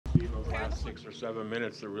last 6 or 7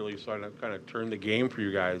 minutes that really sort of kind of turned the game for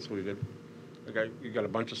you guys. You got a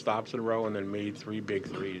bunch of stops in a row and then made 3 big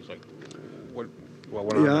threes. Like, what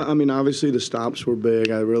went on Yeah, there? I mean, obviously the stops were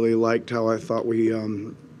big. I really liked how I thought we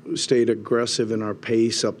stayed aggressive in our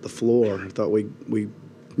pace up the floor. I thought we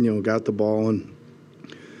got the ball, and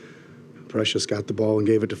Precious got the ball and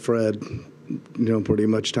gave it to Fred, pretty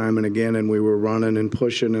much time and again, and we were running and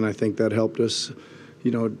pushing, and I think that helped us,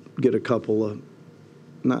 get a couple of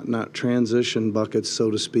not transition buckets, so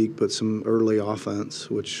to speak, but some early offense,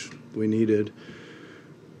 which we needed.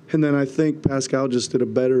 And then I think Pascal just did a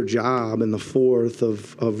better job in the fourth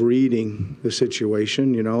of reading the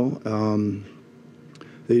situation,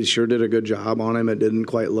 They sure did a good job on him. It didn't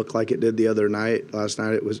quite look like it did the other night.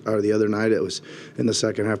 The other night it was in the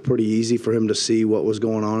second half pretty easy for him to see what was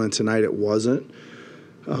going on, and tonight it wasn't.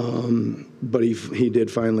 But he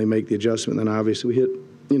did finally make the adjustment. Then obviously we hit,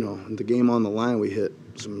 the game on the line, we hit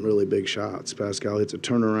some really big shots. Pascal hits a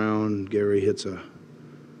turnaround. Gary hits a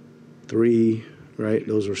three. Right,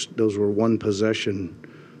 those were one possession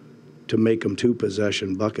to make them 2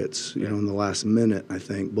 possession buckets. In the last minute, I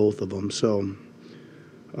think both of them. So,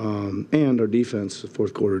 and our defense, the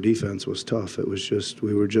fourth quarter defense, was tough. It was just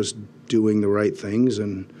we were just doing the right things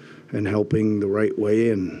and helping the right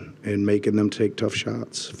way and making them take tough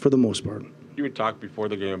shots for the most part. You had talked before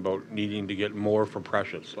the game about needing to get more from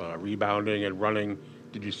Precious, rebounding and running.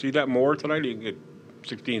 Did you see that more tonight? You get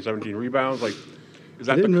 16, 17 rebounds, like.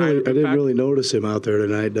 I didn't really notice him out there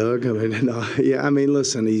tonight, Doug. I mean,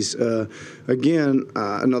 listen, he's again.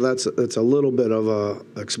 I know that's a little bit of a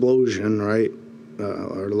explosion, right,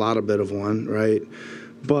 or a lot of bit of one, right.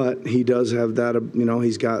 But he does have that.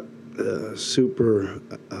 He's got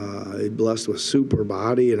blessed with super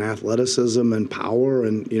body and athleticism and power,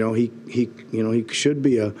 and he should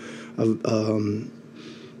be a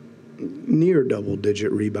near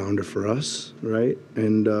double-digit rebounder for us, right,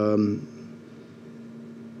 and.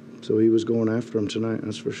 So he was going after him tonight,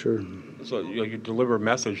 that's for sure. So you deliver a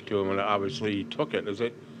message to him, and obviously he took it. Is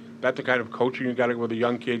that the kind of coaching you got to, with a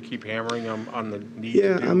young kid, keep hammering him on the need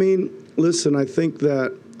to do? I mean, listen, I think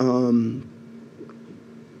that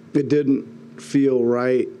it didn't feel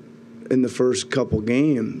right in the first couple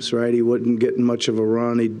games, right? He wasn't getting much of a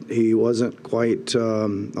run. He wasn't quite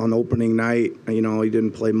on opening night. He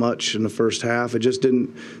didn't play much in the first half. It just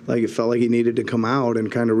didn't, it felt like he needed to come out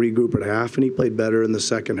and kind of regroup at half, and he played better in the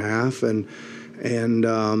second half. And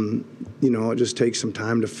it just takes some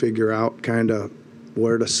time to figure out kind of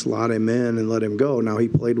where to slot him in and let him go. Now, he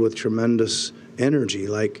played with tremendous energy.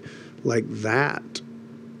 Like that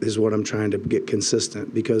is what I'm trying to get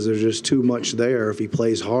consistent, because there's just too much there if he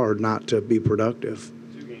plays hard not to be productive.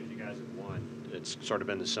 2 games you guys have won, it's sort of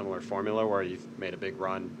been the similar formula where you've made a big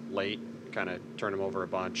run late, kind of turn them over a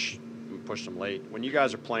bunch, and push them late. When you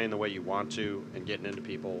guys are playing the way you want to and getting into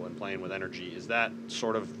people and playing with energy, is that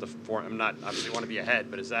sort of the form? I'm not obviously want to be ahead,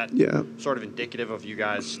 but is that sort of indicative of you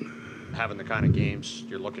guys having the kind of games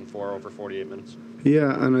you're looking for over 48 minutes?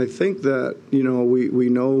 Yeah, and I think that, we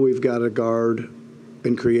know we've got to guard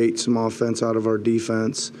and create some offense out of our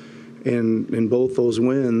defense. And in both those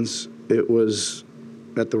wins, it was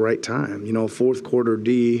at the right time. Fourth quarter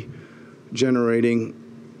D generating,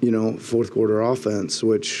 fourth quarter offense,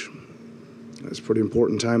 which is a pretty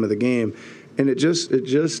important time of the game. And it just,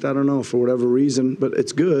 I don't know, for whatever reason, but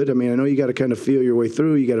it's good. I mean, I know you got to kind of feel your way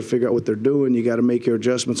through. You got to figure out what they're doing. You got to make your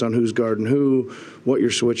adjustments on who's guarding who, what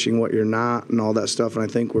you're switching, what you're not, and all that stuff. And I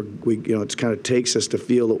think it kind of takes us to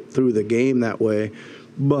feel through the game that way.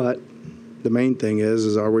 But the main thing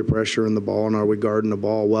is are we pressuring the ball and are we guarding the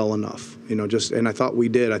ball well enough? And I thought we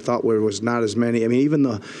did. I thought there was not as many. I mean,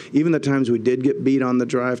 even the times we did get beat on the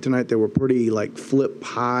drive tonight, they were pretty flip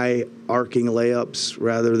high arcing layups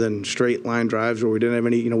rather than straight line drives where we didn't have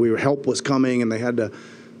any. Help was coming and they had to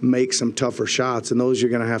make some tougher shots, and those you're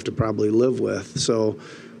going to have to probably live with. So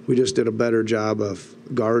we just did a better job of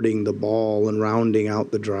guarding the ball and rounding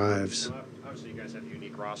out the drives. Obviously, you guys have a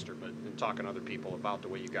unique roster, but in talking to other people about the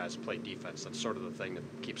way you guys play defense, that's sort of the thing that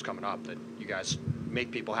keeps coming up, that you guys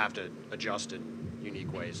make people have to adjust in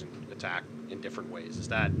unique ways and attack in different ways. Is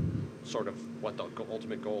that sort of what the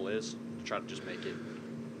ultimate goal is, to try to just make it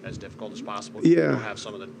as difficult as possible? Yeah. You don't have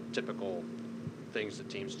some of the typical things that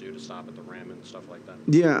teams do to stop at the rim and stuff like that.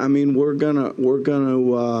 Yeah, I mean, we're gonna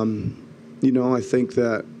I think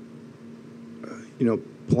that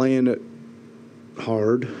playing it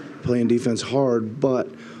hard, playing defense hard, but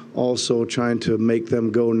also trying to make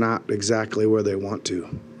them go not exactly where they want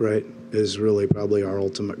to, right, is really probably our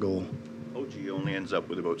ultimate goal. OG only ends up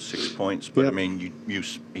with about 6 points, but I mean,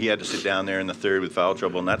 he had to sit down there in the third with foul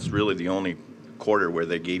trouble, and that's really the only quarter where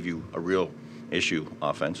they gave you a real issue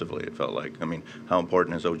offensively, it felt like. I mean, how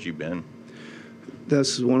important has OG been?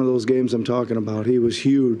 That's one of those games I'm talking about. He was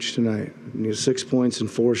huge tonight. He had 6 points and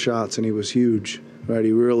 4 shots, and he was huge. Right?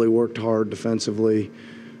 He really worked hard defensively.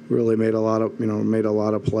 Really made a lot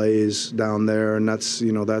of plays down there, and that's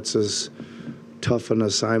as tough an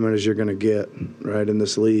assignment as you're going to get, right, in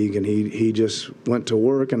this league. And he just went to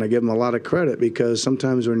work, and I give him a lot of credit, because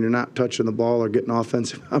sometimes when you're not touching the ball or getting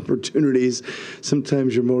offensive opportunities,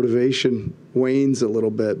 sometimes your motivation wanes a little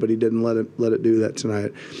bit, but he didn't let it do that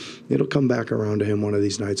tonight. It'll come back around to him one of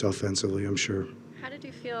these nights offensively, I'm sure. How did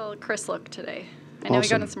you feel Chris looked today? I know he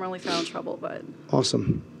got in some early foul trouble, but...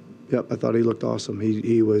 Awesome. Yep, I thought he looked awesome.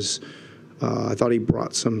 He was... I thought he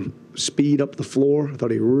brought some speed up the floor. I thought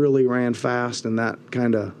he really ran fast, and that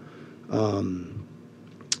kind of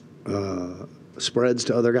spreads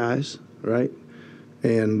to other guys, right?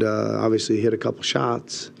 And obviously he hit a couple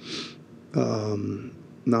shots.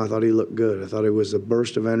 No, I thought he looked good. I thought it was a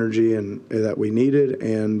burst of energy and that we needed.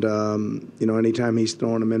 And anytime he's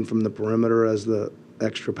throwing them in from the perimeter as the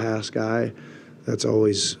extra pass guy, that's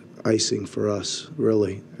always icing for us,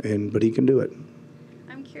 really. But he can do it.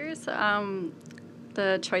 Curious,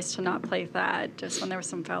 the choice to not play Thad, just when there was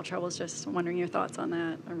some foul troubles, just wondering your thoughts on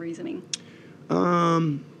that, or reasoning.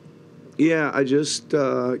 Yeah, I just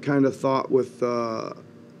kind of thought with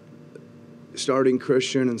starting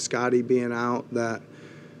Christian and Scotty being out that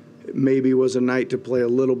it maybe was a night to play a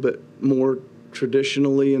little bit more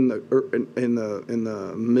traditionally in the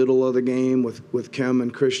middle of the game with Kem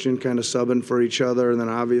and Christian kind of subbing for each other, and then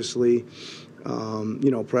obviously.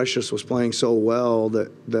 Precious was playing so well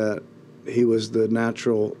that he was the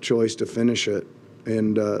natural choice to finish it,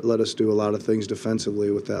 and let us do a lot of things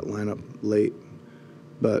defensively with that lineup late.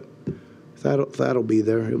 But Thad'll be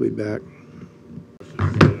there. He'll be back.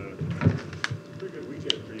 Pretty good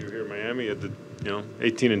weekend for you here in Miami. You had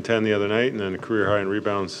 18 and 10 the other night, and then a career high in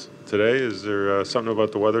rebounds today. Is there something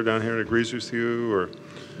about the weather down here that agrees with you, or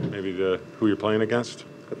maybe who you're playing against?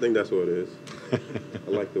 I think that's what it is. I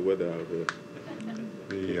like the weather out here.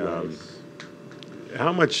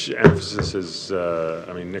 How much emphasis is,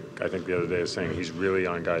 Nick, I think the other day was saying he's really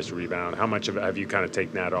on guys to rebound. How much have you kind of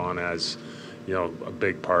taken that on as, a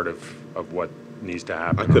big part of what needs to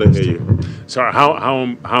happen? I couldn't hear you. So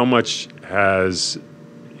how much has,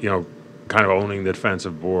 kind of owning the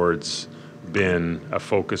defensive boards been a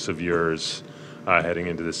focus of yours heading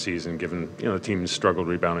into the season, given, the team struggled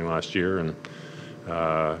rebounding last year, and,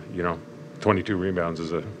 22 rebounds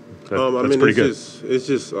is that's pretty good. It's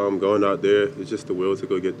just going out there. It's just the will to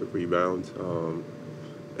go get the rebounds,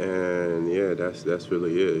 and yeah, that's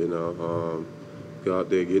really it. Go out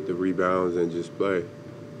there, get the rebounds, and just play.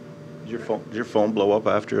 Did your phone blow up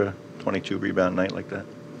after a 22 rebound night like that?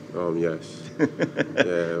 Yes.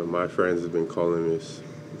 Yeah, my friends have been calling me.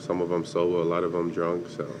 Some of them sober, a lot of them drunk.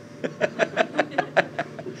 So.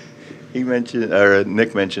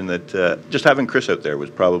 Nick mentioned that just having Chris out there was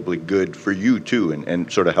probably good for you too,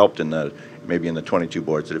 and sort of helped maybe in the 22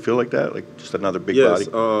 boards. Did it feel like that? Like just another big body?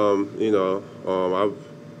 Yes. I've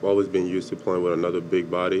always been used to playing with another big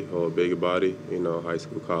body or a bigger body. High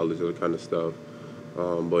school, college, that kind of stuff.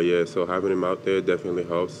 But yeah, so having him out there definitely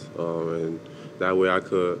helps, and that way I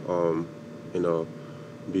could,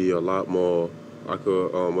 be a lot more. I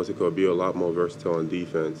could, be a lot more versatile on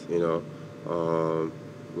defense.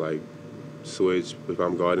 Like. Switch if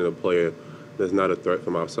I'm guarding a player that's not a threat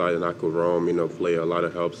from outside, and I could roam, play a lot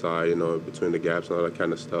of help side, between the gaps and all that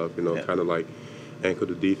kind of stuff, kind of like anchor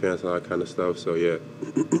the defense and all that kind of stuff. So yeah.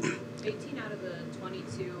 18 out of the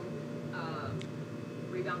 22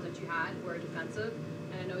 rebounds that you had were defensive,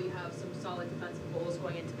 and I know you have some solid defensive goals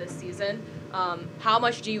going into this season. How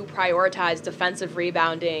much do you prioritize defensive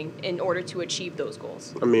rebounding in order to achieve those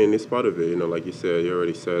goals? I mean, it's part of it. Like you said, you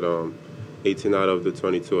already said 18 out of the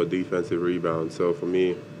 22 are defensive rebounds. So for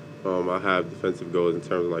me, I have defensive goals in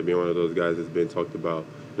terms of like being one of those guys that's been talked about,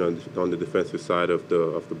 on the defensive side of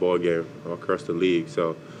the ball game across the league.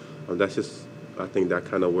 So that's just, I think that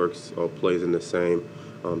kind of works or plays in the same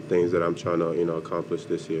things that I'm trying to accomplish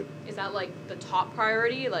this year. Is that like the top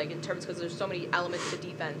priority, like in terms, because there's so many elements to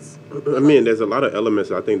defense? I mean, there's a lot of elements.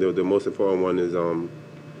 I think the most important one is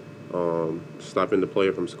stopping the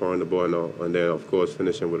player from scoring the ball, and then of course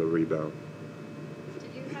finishing with a rebound.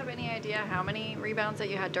 Idea how many rebounds that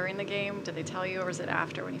you had during the game? Did they tell you, or was it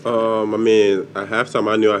after when you found out? I mean, at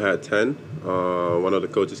halftime I knew I had 10. One of the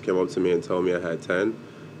coaches came up to me and told me I had 10,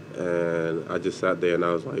 and I just sat there and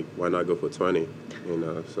I was like, why not go for 20?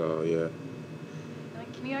 So yeah.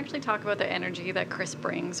 Can you actually talk about the energy that Chris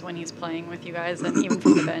brings when he's playing with you guys, and even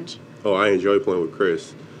from the bench? Oh, I enjoy playing with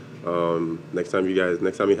Chris. Next time he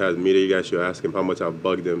has media, you guys should ask him how much I've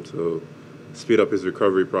bugged him to speed up his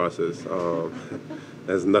recovery process.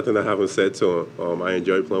 There's nothing I haven't said to him. I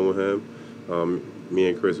enjoy playing with him. Me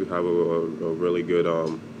and Chris, we have a really good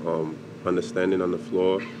understanding on the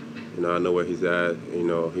floor. I know where he's at.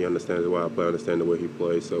 He understands the way I play, I understand the way he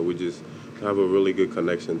plays. So we just have a really good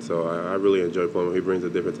connection. So I really enjoy playing with him. He brings a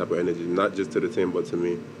different type of energy, not just to the team, but to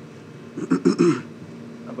me.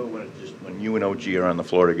 How about when you and OG are on the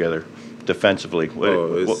floor together, defensively?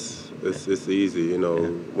 It's easy.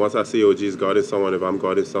 Once I see OG's guarding someone, if I'm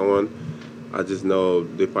guarding someone, I just know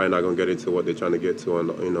they're probably not gonna get into what they're trying to get to on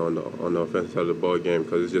the offensive side of the ball game,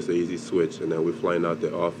 because it's just an easy switch, and then we're flying out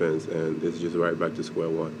the offense, and it's just right back to square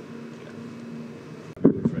one.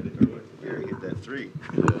 Gary hit that three.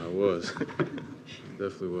 Yeah, I was.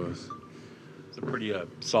 Definitely was. It's a pretty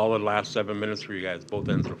solid last 7 minutes for you guys, both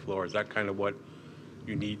ends of the floor. Is that kind of what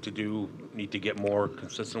you need to do, need to get more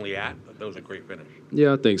consistently at? That was a great finish.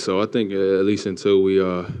 Yeah, I think so. I think at least until we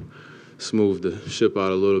smooth the ship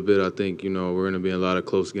out a little bit, I think, we're going to be in a lot of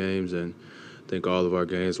close games, and I think all of our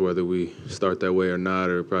games, whether we start that way or not,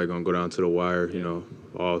 are probably going to go down to the wire.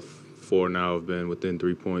 All 4 now have been within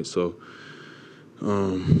 3 points. So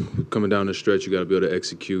coming down the stretch, you got to be able to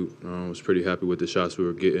execute. I was pretty happy with the shots we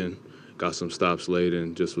were getting, got some stops late,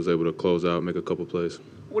 and just was able to close out, make a couple plays.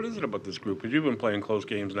 What is it about this group? Because you've been playing close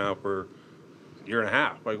games now for a year and a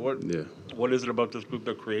half. What is it about this group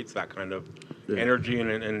that creates that kind of energy and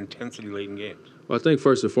intensity late in games? Well, I think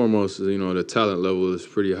first and foremost, the talent level is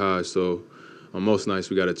pretty high. So on most nights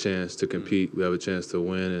we got a chance to compete. We have a chance to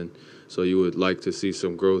win, and so you would like to see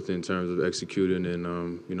some growth in terms of executing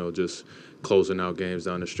and just closing out games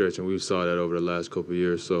down the stretch. And we saw that over the last couple of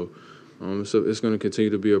years. So it's going to continue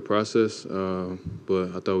to be a process,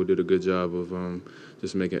 but I thought we did a good job of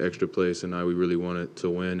just making extra plays, and now we really wanted to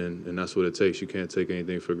win, and that's what it takes. You can't take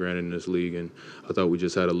anything for granted in this league, and I thought we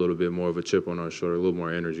just had a little bit more of a chip on our shoulder, a little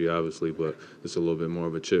more energy, obviously, but just a little bit more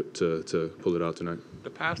of a chip to pull it out tonight. The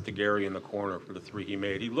pass to Gary in the corner for the three he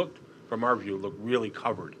made, he looked, from our view, really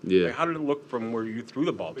covered. Yeah. How did it look from where you threw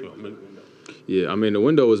the ball to him? Yeah, the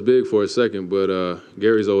window was big for a second, but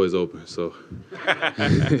Gary's always open, so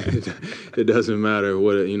it doesn't matter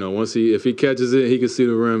what if he catches it, he can see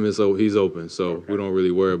the rim, and so he's open. So we don't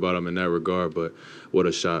really worry about him in that regard. But what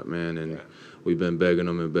a shot, man! And we've been begging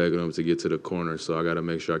him to get to the corner. So I got to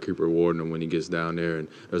make sure I keep rewarding him when he gets down there. And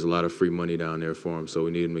there's a lot of free money down there for him, so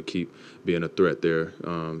we need him to keep being a threat there,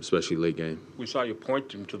 especially late game. We saw you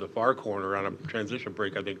point him to the far corner on a transition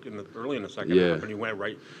break, I think, early in the second half, and he went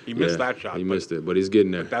right. He missed that shot. He missed it, but he's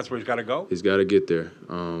getting there. But that's where he's got to go? He's got to get there.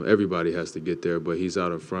 Everybody has to get there, but he's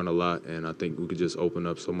out in front a lot, and I think we could just open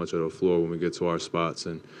up so much of the floor when we get to our spots.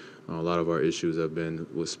 And a lot of our issues have been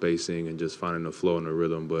with spacing and just finding the flow and the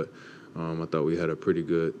rhythm, but I thought we had a pretty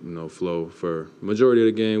good, flow for majority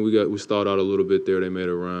of the game. We stalled out a little bit there. They made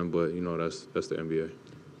a run, but that's the NBA.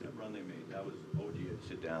 That run they made, that was OG to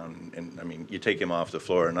sit down, and you take him off the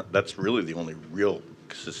floor, and that's really the only real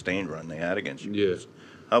sustained run they had against you. Yeah.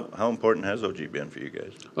 How important has OG been for you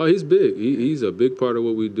guys? Oh, he's big. He's a big part of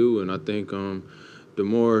what we do, and I think the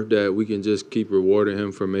more that we can just keep rewarding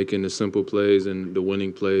him for making the simple plays and the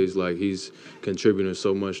winning plays, like he's contributing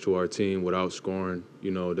so much to our team without scoring,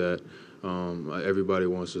 that everybody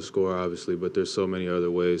wants to score, obviously, but there's so many other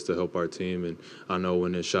ways to help our team. And I know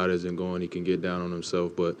when his shot isn't going, he can get down on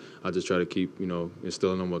himself, but I just try to keep,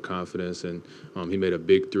 instilling him with confidence. And he made a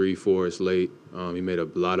big three for us late. He made a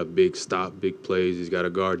lot of big plays. He's got to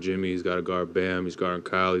guard Jimmy. He's got to guard Bam. He's guarding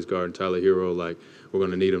Kyle. He's guarding Tyler Hero. Like, we're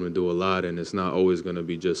going to need him to do a lot, and it's not always going to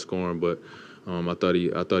be just scoring. But I thought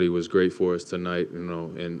he was great for us tonight,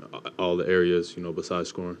 in all the areas, besides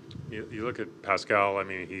scoring. You look at Pascal.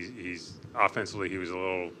 He's offensively he was a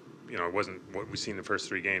little, it wasn't what we've seen the first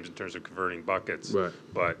 3 games in terms of converting buckets. Right.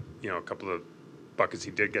 But a couple of buckets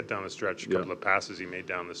he did get down the stretch, a couple of passes he made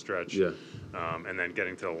down the stretch. Yeah. And then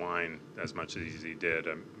getting to the line as much as he did.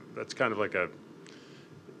 That's kind of like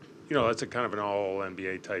that's a kind of an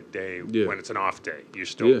all-NBA type day when it's an off day. You're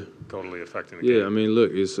still totally affecting the game. Yeah,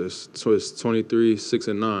 look, it's 23, 6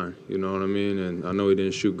 and 9. You know what I mean? And I know he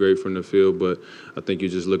didn't shoot great from the field, but I think you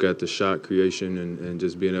just look at the shot creation and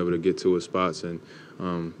just being able to get to his spots. And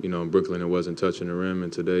in Brooklyn, it wasn't touching the rim,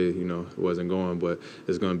 and today, it wasn't going. But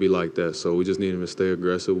it's going to be like that. So we just need him to stay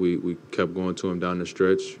aggressive. We kept going to him down the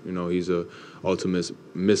stretch. He's a ultimate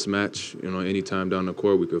mismatch. Anytime down the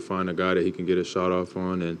court, we could find a guy that he can get a shot off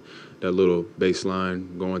on, and that little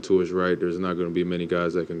baseline going to his right, there's not going to be many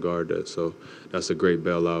guys that can guard that. So that's a great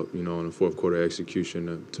bailout, in the fourth quarter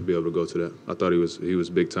execution to be able to go to that. I thought he was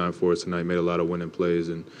big time for us tonight, made a lot of winning plays,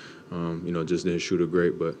 and, just didn't shoot it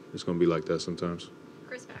great, but it's going to be like that sometimes.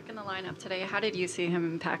 Chris, back in the lineup today. How did you see him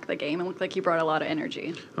impact the game? It looked like he brought a lot of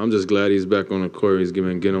energy. I'm just glad he's back on the court. He's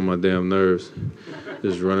getting on my damn nerves,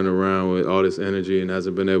 just running around with all this energy and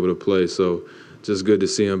hasn't been able to play. So just good to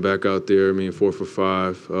see him back out there. I mean, 4 for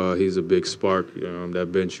 5. He's a big spark. That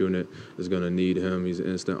bench unit is going to need him. He's an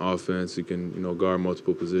instant offense. He can, guard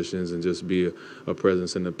multiple positions and just be a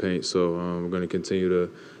presence in the paint. So we're going to continue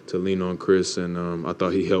to lean on Chris, and I thought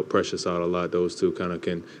he helped Precious out a lot. Those two kind of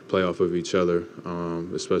can play off of each other,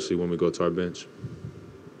 especially when we go to our bench.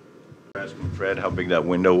 Asking Fred how big that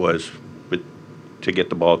window was, but to get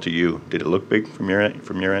the ball to you, did it look big from your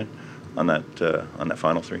end on that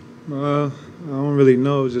final three? I don't really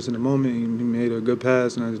know. Just in the moment, he made a good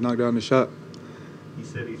pass, and I just knocked down the shot. He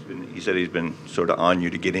said he's been sort of on you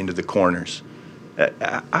to get into the corners.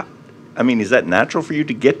 I mean, is that natural for you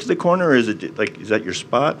to get to the corner, or is that your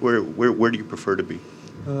spot? Where do you prefer to be?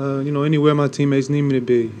 Anywhere my teammates need me to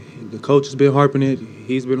be. The coach has been harping it.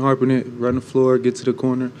 He's been harping it. Run the floor, get to the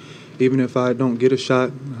corner. Even if I don't get a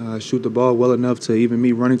shot, shoot the ball well enough to even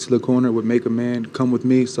me running to the corner would make a man come with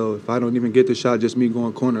me. So if I don't even get the shot, just me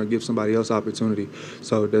going corner, give somebody else opportunity.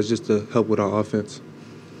 So that's just to help with our offense.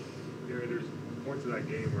 There's points of that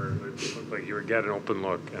game where it looked like you were getting open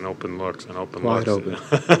look and open looks and open Wide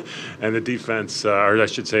looks. open. And the defense, or I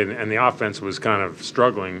should say, and the offense was kind of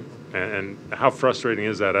struggling. And how frustrating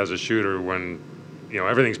is that as a shooter when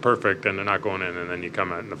everything's perfect and they're not going in, and then you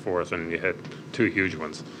come out in the fourth and you hit 2 huge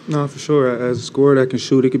ones? No, for sure. As a scorer that can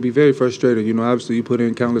shoot, it can be very frustrating. Obviously you put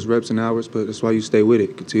in countless reps and hours, but that's why you stay with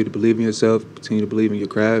it. Continue to believe in yourself, continue to believe in your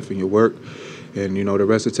craft and your work, and the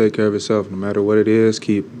rest will take care of itself. No matter what it is,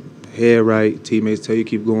 keep head right, teammates tell you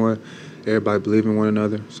keep going, everybody believe in one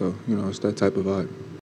another. So, it's that type of vibe.